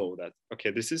you know that,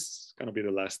 okay, this is going to be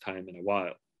the last time in a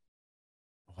while.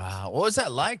 Wow. What was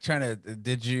that like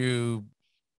did you,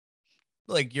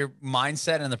 like, your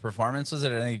mindset and the performance, was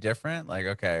it any different? Like,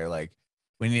 okay, like,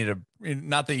 we need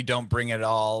not that you don't bring it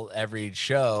all every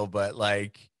show, but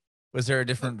like, was there a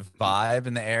different vibe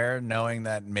in the air knowing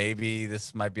that maybe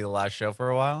this might be the last show for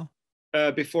a while?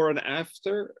 Before and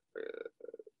after,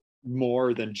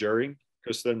 more than during,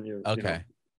 because then you know,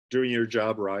 doing your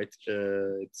job right,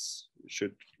 you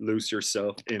should lose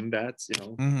yourself in that, you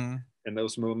know, in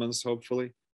those moments,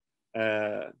 hopefully.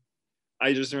 I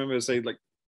just remember saying, like,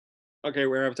 okay,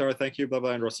 we're Avatar, thank you, blah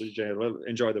blah, and Ross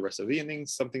enjoy the rest of the evening,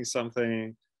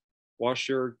 something, wash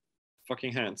your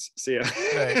fucking hands, see ya.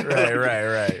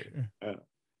 right.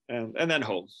 And then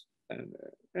home, and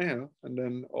you know, and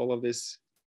then all of this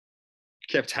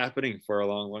kept happening for a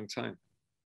long time.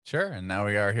 Sure. And now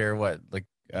we are here, what, like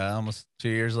almost 2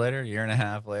 years later, year and a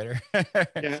half later.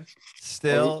 Yeah.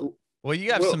 Still, well,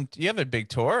 you have a big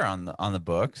tour on the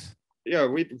books. Yeah,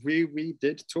 we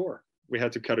did tour. We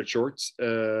had to cut it short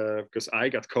because I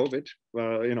got COVID.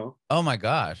 You know. Oh my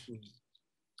gosh.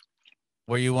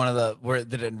 Were you one of the,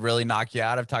 did it really knock you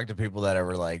out? I've talked to people that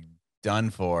were like done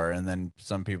for, and then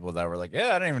some people that were like, yeah,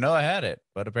 I didn't even know I had it,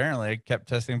 but apparently I kept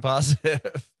testing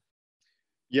positive.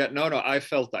 Yeah, no, I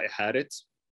felt I had it,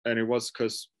 and it was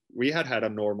because we had a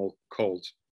normal cold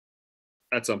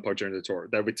at some point during the tour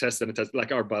that we tested and tested,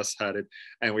 like our bus had it,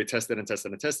 and we tested and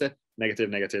tested and tested, negative,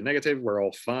 negative, negative. We're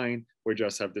all fine. We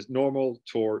just have this normal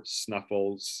tour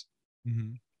snuffles.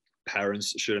 Mm-hmm.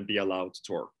 Parents shouldn't be allowed to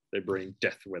tour. They bring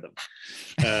death with them.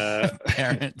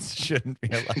 Parents shouldn't be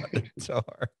allowed to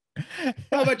tour.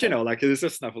 No, but you know, like this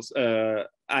is snuffles.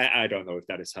 I don't know if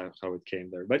that is how it came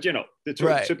there, but you know, the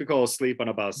typical sleep on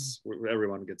a bus where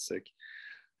everyone gets sick,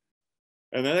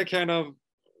 and then that kind of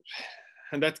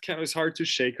is hard to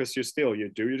shake because you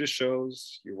do the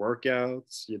shows, you work out,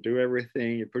 you do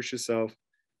everything, you push yourself,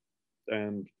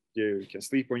 and you can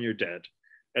sleep when you're dead.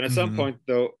 And at some point,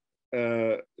 though,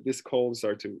 this cold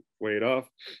started to weigh off,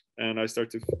 and I start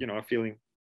to, I'm feeling,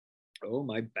 oh,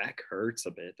 my back hurts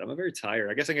a bit. I'm very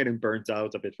tired. I guess I'm getting burnt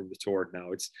out a bit from the tour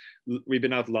now. We've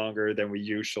been out longer than we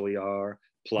usually are.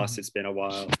 Plus, it's been a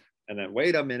while. And then,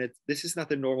 wait a minute, this is not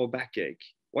the normal backache.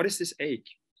 What is this ache?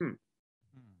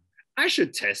 I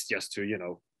should test just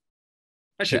to,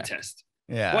 I should test.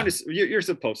 Yeah. One is you're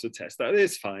supposed to test. That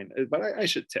is fine, but I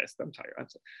should test. I'm tired.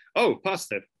 Oh,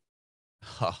 positive.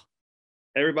 Huh.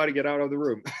 Everybody get out of the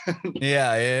room.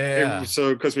 Yeah.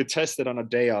 So because we tested on a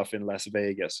day off in Las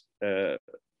Vegas.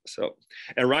 So,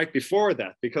 and right before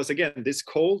that, because again, this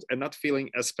cold and not feeling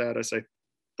as bad as I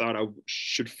thought I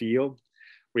should feel,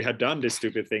 we had done this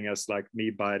stupid thing as like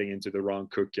me biting into the wrong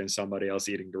cookie and somebody else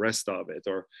eating the rest of it,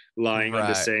 or lying on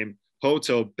the same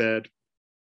hotel bed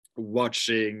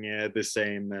watching the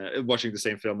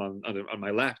same film on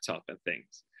my laptop, and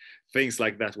things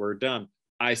like that were done.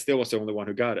 I still was the only one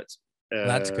who got it.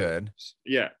 That's good.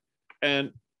 Yeah.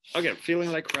 And again,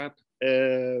 feeling like crap,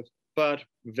 but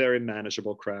very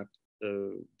manageable crap.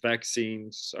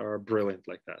 Vaccines are brilliant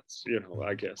like that.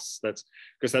 I guess that's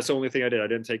because that's the only thing I did. I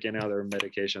didn't take any other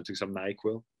medication. I took some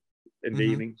NyQuil in the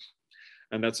evening,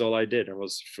 and that's all I did. It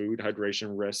was food,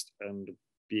 hydration, rest, and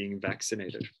being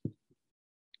vaccinated.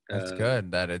 That's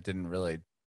good that it didn't really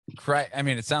cry. I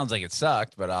mean, it sounds like it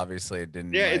sucked, but obviously it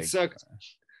didn't. Yeah, it sucked.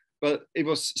 But it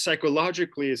was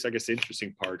psychologically, is I guess the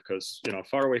interesting part, because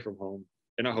far away from home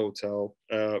in a hotel.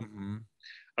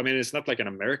 I mean, it's not like an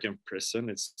American prison;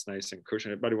 it's nice and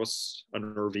cushioned, but it was a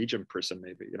Norwegian prison,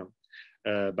 maybe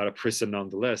but a prison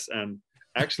nonetheless. And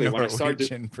actually, when I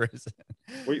started, prison,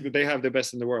 they have the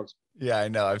best in the world. Yeah, I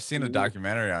know. I've seen a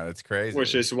documentary on it. It's crazy.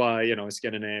 Which is why in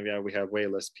Scandinavia we have way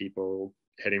less people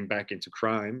heading back into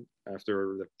crime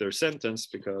after their sentence,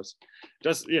 because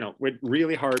just with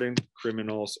really hardened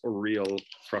criminals or real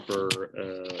proper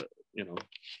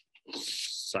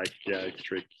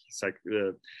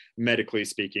medically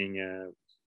speaking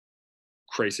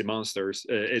crazy monsters,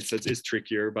 it's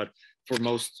trickier. But for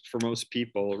most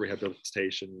people,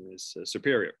 rehabilitation is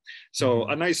superior. So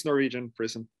a nice Norwegian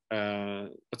prison,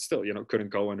 but still couldn't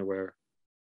go anywhere.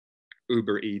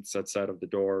 Uber Eats outside of the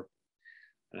door.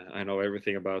 I know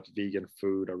everything about vegan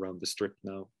food around the strip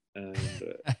now,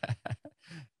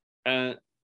 and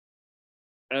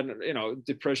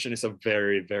depression is a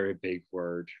very, very big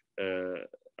word,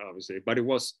 obviously, but it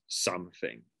was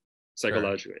something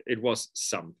psychologically. Sure. It was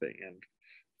something, and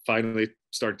finally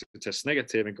starting to test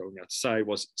negative and going outside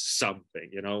was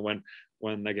something.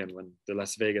 When the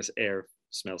Las Vegas air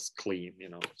smells clean,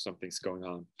 something's going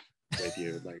on with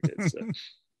you. Like it's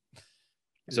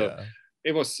so. Yeah.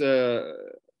 It was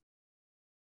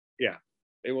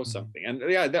it was something. And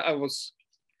I was,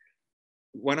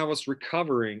 when I was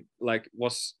recovering, like,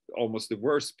 was almost the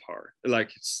worst part,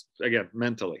 like, it's again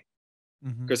mentally,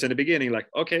 because in the beginning, like,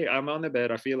 okay, I'm on the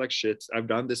bed, I feel like shit, I've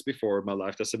done this before in my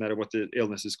life, doesn't matter what the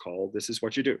illness is called, this is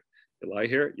what you do. You lie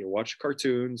here, you watch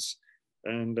cartoons,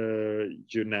 and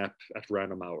you nap at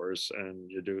random hours, and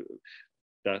you do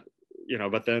that,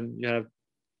 but then you have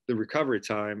the recovery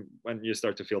time when you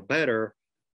start to feel better,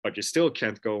 but you still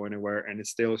can't go anywhere, and it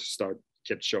still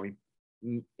kept showing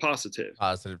positive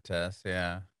tests.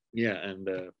 And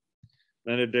then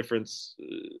the difference,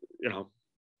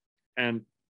 and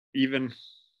even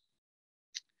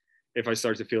if I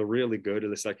start to feel really good,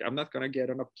 it's like, I'm not going to get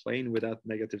on a plane without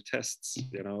negative tests,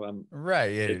 I'm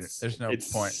right. Yeah, there's no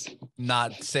point,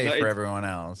 not safe for everyone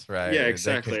else, right? Yeah,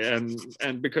 exactly.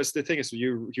 And because the thing is,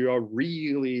 you are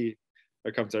really, I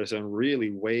come to understand,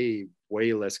 really way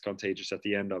less contagious at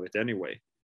the end of it anyway.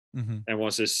 Mm-hmm. And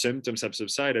once the symptoms have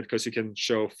subsided, because you can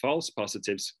show false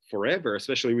positives forever,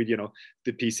 especially with,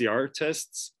 the PCR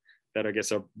tests that I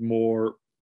guess are more,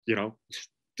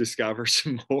 discovers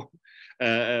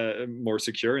more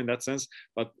secure in that sense,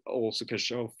 but also can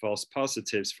show false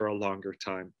positives for a longer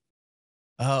time.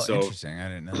 Oh, so interesting. I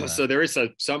didn't know that. So there is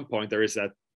at some point, there is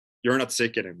that you're not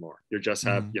sick anymore. You just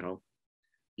have,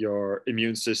 your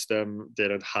immune system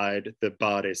didn't hide the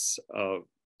bodies of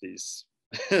these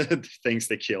things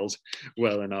they killed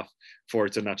well enough for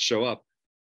it to not show up.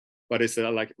 But it's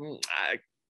like, I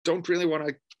don't really want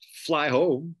to fly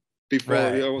home before,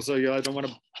 right. So I don't want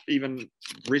to even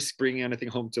risk bringing anything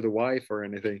home to the wife or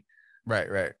anything.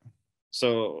 Right.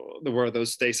 So there were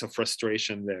those days of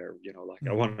frustration there, like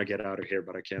I want to get out of here,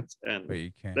 but I can't. And but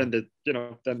you can't. Then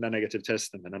then the negative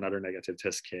test, and then another negative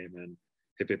test came, and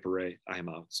hip hip hooray, I'm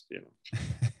out.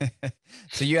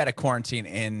 So you had a quarantine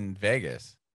in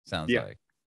Vegas, sounds like.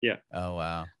 Yeah. Oh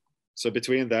wow. So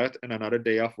between that and another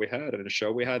day off we had and a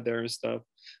show we had there and stuff,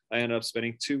 I ended up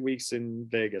spending 2 weeks in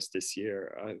Vegas this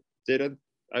year.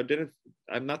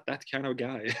 I'm not that kind of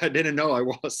guy. I didn't know I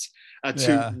was a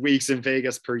 2 weeks in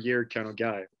Vegas per year kind of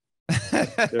guy.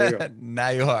 There you go. Now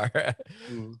you are.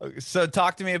 So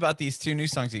talk to me about these 2 new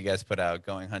songs that you guys put out,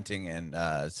 Going Hunting and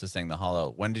Sing the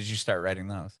Hollow. When did you start writing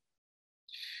those?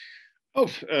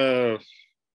 I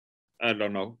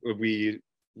don't know.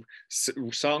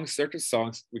 Certain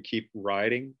songs we keep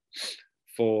writing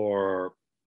for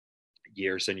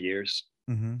years and years.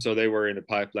 Mm-hmm. So they were in the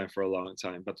pipeline for a long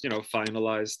time, but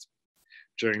finalized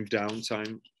during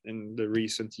downtime in the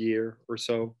recent year or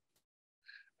so.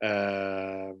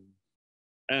 And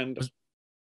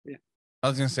yeah, I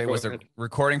was gonna say, was the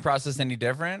recording process any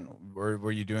different, or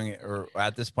were you doing it, or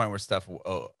at this point where stuff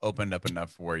opened up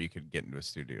enough where you could get into a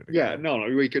studio together? No,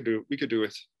 we could do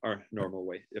it our normal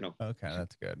way, Okay,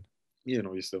 that's good.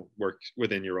 You still work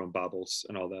within your own bubbles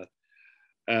and all that.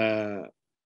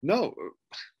 No,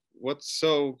 what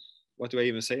do I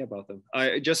even say about them?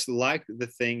 I just like the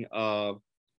thing of,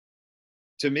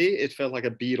 to me, it felt like a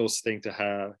Beatles thing to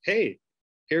have, hey,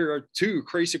 here are 2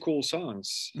 crazy cool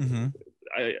songs. Mm-hmm.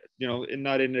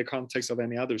 Not in the context of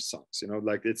any other songs,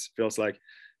 like it feels like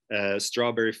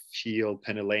Strawberry Field,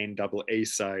 Penny Lane double A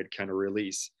side kind of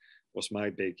release was my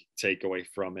big takeaway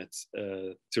from it,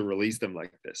 to release them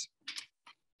like this.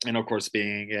 And of course,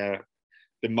 being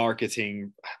the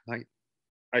marketing,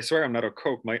 I swear I'm not a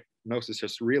coke. My nose is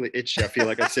just really itchy. I feel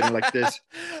like I'm sitting like this.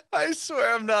 I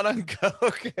swear I'm not on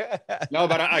coke. No,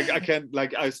 but I can't,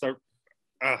 like, I start,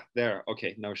 there.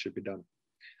 Okay, now it should be done.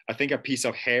 I think a piece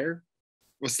of hair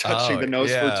was touching the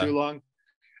nose for too long.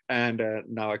 And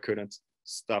now I couldn't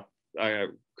stop. I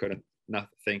couldn't not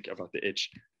think about the itch.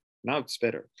 Now it's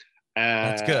better.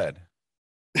 That's good.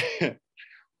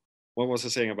 What was I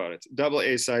saying about it? Double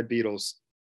A side Beatles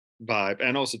vibe,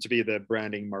 and also to be the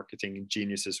branding marketing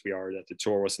geniuses we are, that the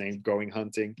tour was named Going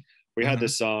Hunting. We had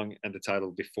this song and the title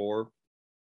before,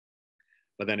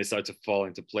 but then it started to fall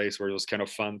into place where it was kind of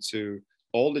fun to,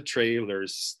 all the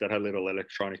trailers that had little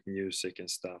electronic music and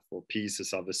stuff, or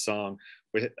pieces of the song,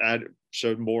 we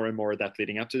showed more and more of that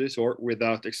leading up to this tour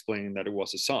without explaining that it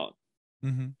was a song.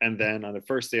 Mm-hmm. And then on the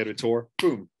first day of the tour,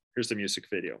 boom, here's the music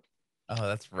video. Oh,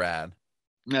 that's rad.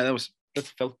 Yeah, that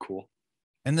felt cool.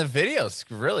 And the video's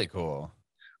really cool.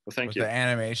 Well, thank you. The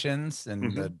animations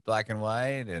and the black and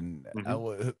white. And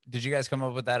did you guys come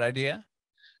up with that idea?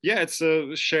 Yeah, it's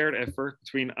a shared effort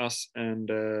between us and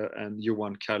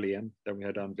Johan Carlén that we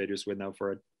had done videos with now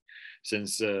for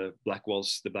since the Black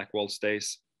Walls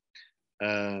days.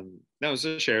 That was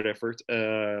a shared effort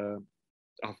of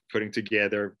putting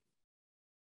together.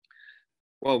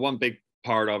 Well, one big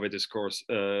part of it is, of course,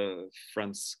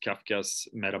 Franz Kafka's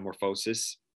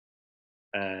Metamorphosis,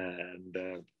 and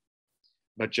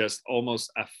but just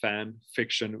almost a fan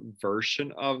fiction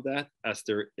version of that, as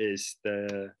there is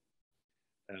the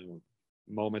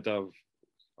moment of,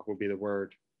 what would be the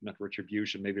word, not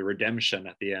retribution, maybe redemption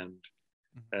at the end,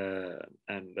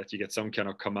 and that you get some kind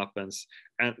of comeuppance,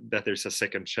 and that there's a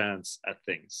second chance at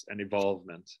things and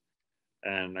involvement.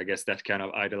 And I guess that kind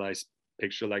of idealized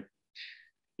picture, like,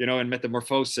 in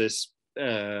Metamorphosis,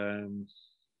 of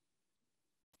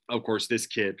course, this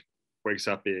kid wakes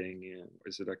up being,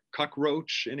 is it a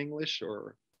cockroach in English,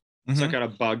 or some kind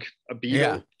of bug, a beetle?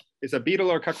 Yeah. It's a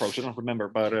beetle or a cockroach, I don't remember,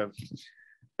 but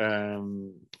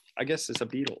I guess it's a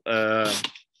beetle.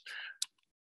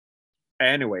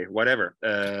 Anyway, whatever.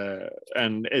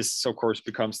 And is, of course,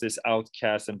 becomes this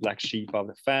outcast and black sheep of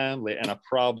the family, and a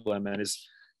problem, and is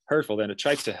hurtful. Then it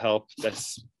tries to help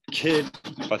this kid,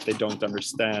 but they don't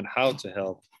understand how to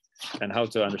help. and how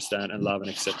to understand and love and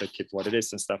accept the kid what it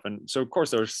is and stuff. And so of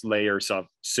course there's layers of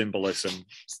symbolism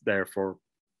there for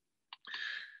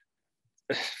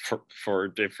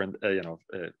different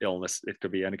illness. It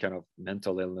could be any kind of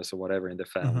mental illness or whatever in the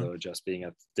family, or just being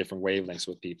at different wavelengths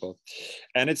with people.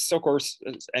 And it's of course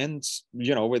it ends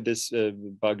with this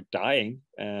bug dying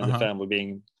and the family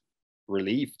being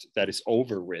relieved that it's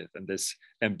over with, and this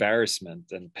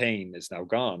embarrassment and pain is now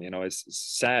gone. It's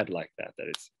sad like that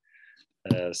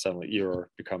it's suddenly you're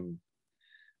become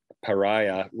a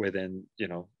pariah within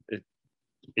it,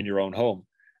 in your own home.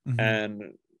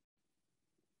 And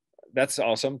that's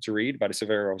awesome to read, but it's a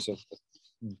very also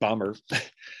bummer.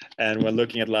 And when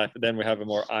looking at life, then we have a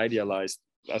more idealized,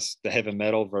 that's the heavy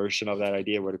metal version of that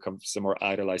idea, where it comes to a more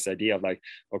idealized idea of like,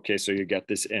 okay, so you get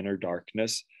this inner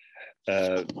darkness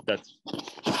that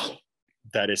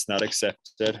is not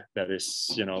accepted, that is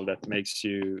that makes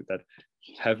you that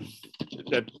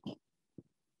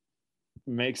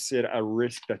makes it a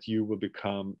risk that you will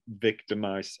become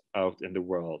victimized out in the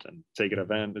world and taken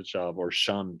advantage of or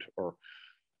shunned or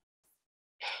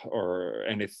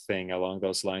anything along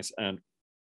those lines.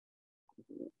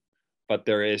 But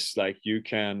there is like, you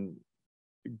can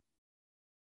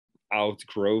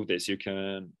outgrow this, you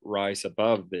can rise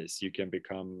above this, you can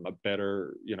become a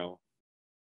better,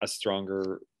 a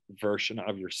stronger version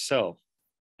of yourself.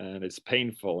 And it's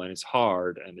painful and it's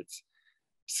hard and it's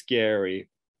scary,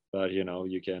 but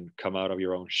you can come out of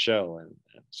your own shell and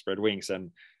spread wings. And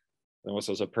it was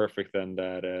also perfect then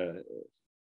that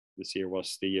this year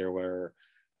was the year where,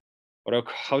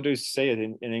 how do you say it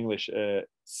in English?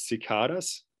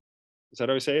 Cicadas? Is that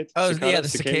how you say it? Oh, cicada? yeah, the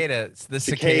cicadas. The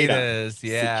cicadas,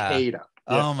 yeah. Cicada.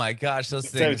 Oh my gosh, those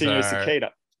things are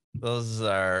cicada. Those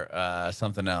are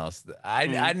something else.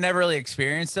 I'd never really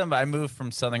experienced them, but I moved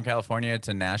from Southern California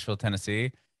to Nashville,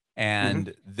 Tennessee.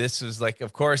 And this was like,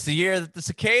 of course, the year that the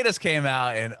cicadas came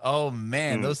out. And oh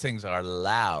man, those things are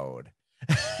loud.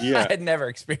 Yeah. I had never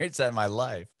experienced that in my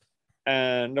life.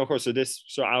 And of course, we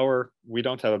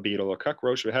don't have a beetle or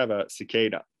cockroach, we have a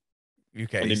cicada in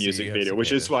the music video,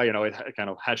 which is why, it kind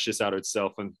of hatches out of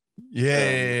itself and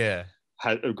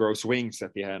grows wings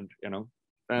at the end,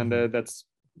 and that's,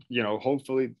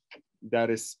 hopefully that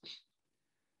is,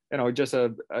 just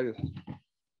a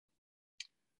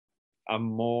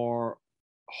more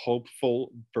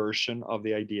hopeful version of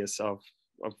the ideas of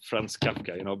Franz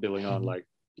Kafka, building on like,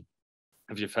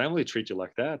 if your family treat you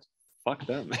like that, fuck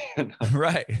them.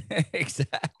 Right.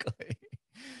 Exactly.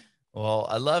 Well,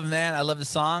 I love the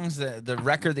songs. The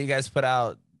record that you guys put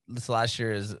out this last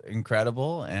year is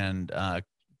incredible, and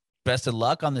best of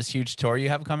luck on this huge tour you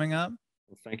have coming up.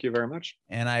 Well, thank you very much.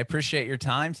 And I appreciate your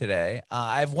time today.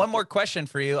 I have one more question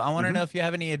for you. I want to know if you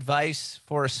have any advice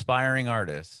for aspiring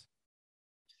artists.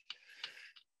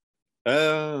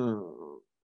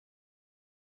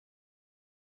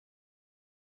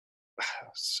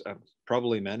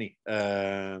 Probably many,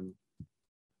 but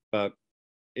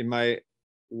in my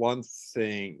one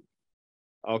thing,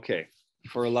 okay,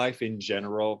 for life in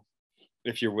general,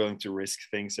 if you're willing to risk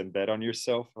things and bet on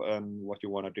yourself and what you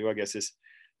want to do, I guess is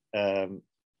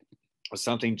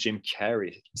something Jim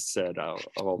Carrey said, of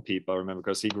all people. I remember,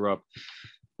 because he grew up,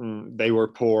 they were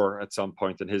poor at some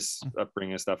point in his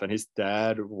upbringing and stuff, and his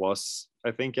dad was,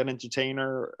 I think, an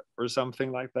entertainer or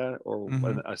something like that, or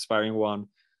an aspiring one.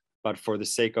 But for the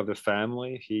sake of the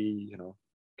family, he,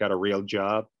 got a real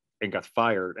job and got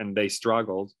fired, and they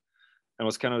struggled. And it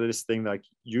was kind of this thing like,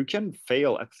 you can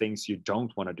fail at things you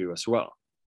don't want to do as well.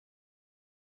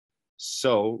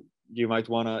 So you might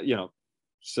want to,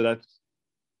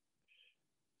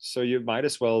 so you might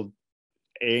as well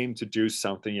aim to do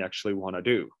something you actually want to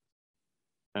do.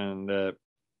 And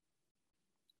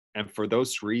for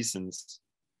those reasons,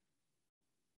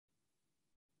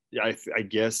 yeah, I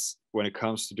guess when it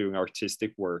comes to doing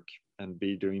artistic work and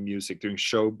doing music, doing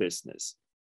show business,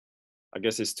 I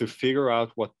guess it's to figure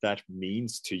out what that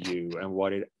means to you and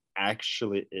what it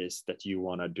actually is that you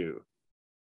want to do.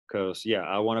 Because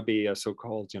I want to be a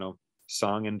so-called,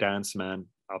 song and dance man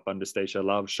up on the stage. I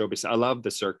love show business. I love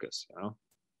the circus,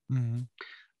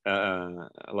 I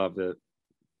love the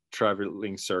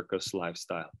traveling circus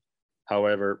lifestyle.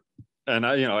 However, and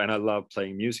I love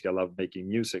playing music. I love making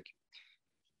music.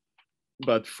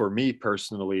 But for me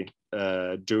personally,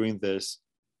 doing this,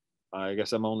 I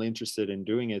guess I'm only interested in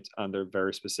doing it under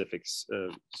very specific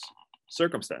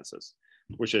circumstances,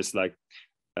 which is like,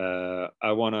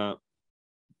 I want to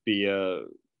be a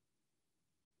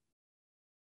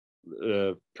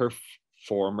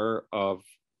performer of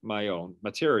my own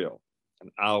material and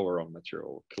our own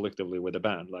material collectively with a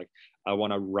band. Like, I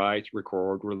want to write,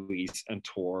 record, release, and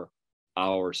tour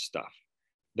our stuff.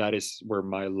 that is where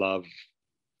my love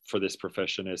for this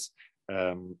profession is,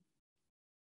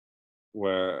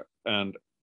 where and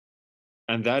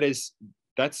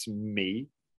that's me,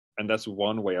 and that's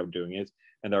one way of doing it.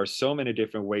 And there are so many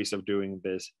different ways of doing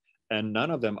this, and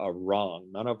none of them are wrong.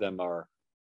 None of them are,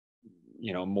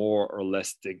 more or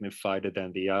less dignified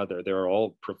than the other. They're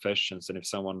all professions, and if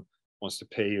someone wants to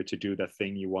pay you to do that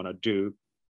thing you want to do,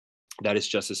 that is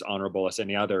just as honorable as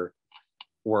any other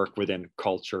work within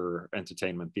culture,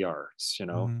 entertainment, the arts,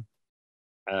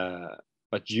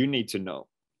 but you need to know,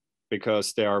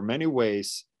 because there are many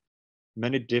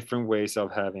different ways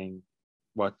of having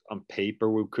what on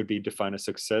paper could be defined as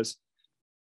success.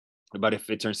 But if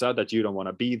it turns out that you don't want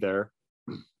to be there,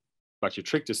 but you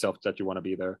tricked yourself that you want to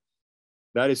be there,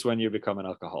 that is when you become an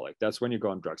alcoholic. That's when you go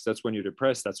on drugs. That's when you're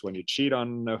depressed. That's when you cheat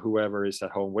on whoever is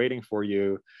at home waiting for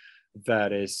you.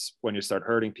 That is when you start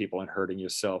hurting people and hurting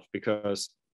yourself, because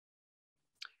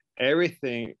I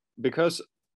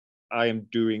am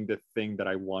doing the thing that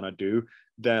I want to do,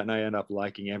 then I end up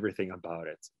liking everything about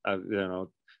it.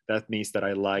 That means that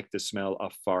I like the smell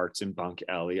of farts in bunk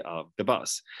alley of the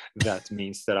bus. That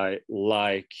means that I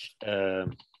like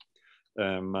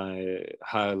my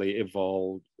highly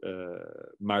evolved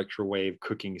microwave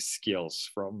cooking skills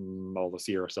from all those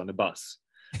years on the bus.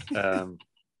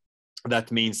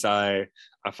 That means I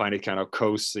find it kind of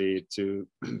cozy to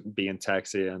be in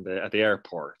taxi and at the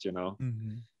airport,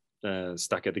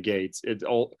 stuck at the gates.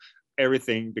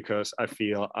 Everything because I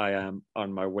feel I am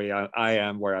on my way. I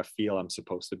am where I feel I'm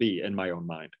supposed to be in my own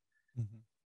mind.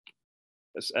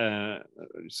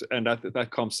 And that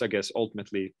comes, I guess,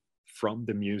 ultimately from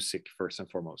the music first and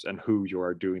foremost, and who you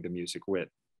are doing the music with.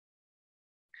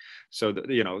 So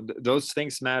those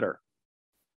things matter,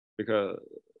 because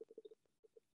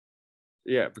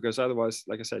otherwise,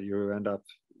 like I said, you end up.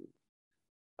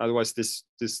 Otherwise, this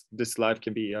life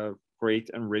can be a great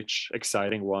and rich,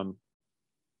 exciting one,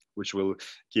 which will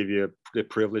give you the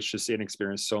privilege to see and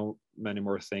experience so many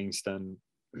more things than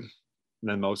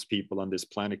most people on this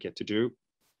planet get to do.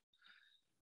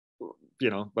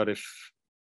 But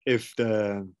if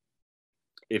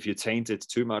you taint it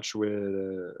too much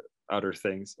with other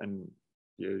things, and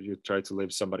you try to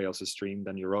live somebody else's dream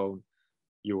than your own,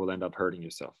 you will end up hurting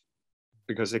yourself,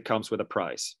 because it comes with a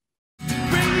price.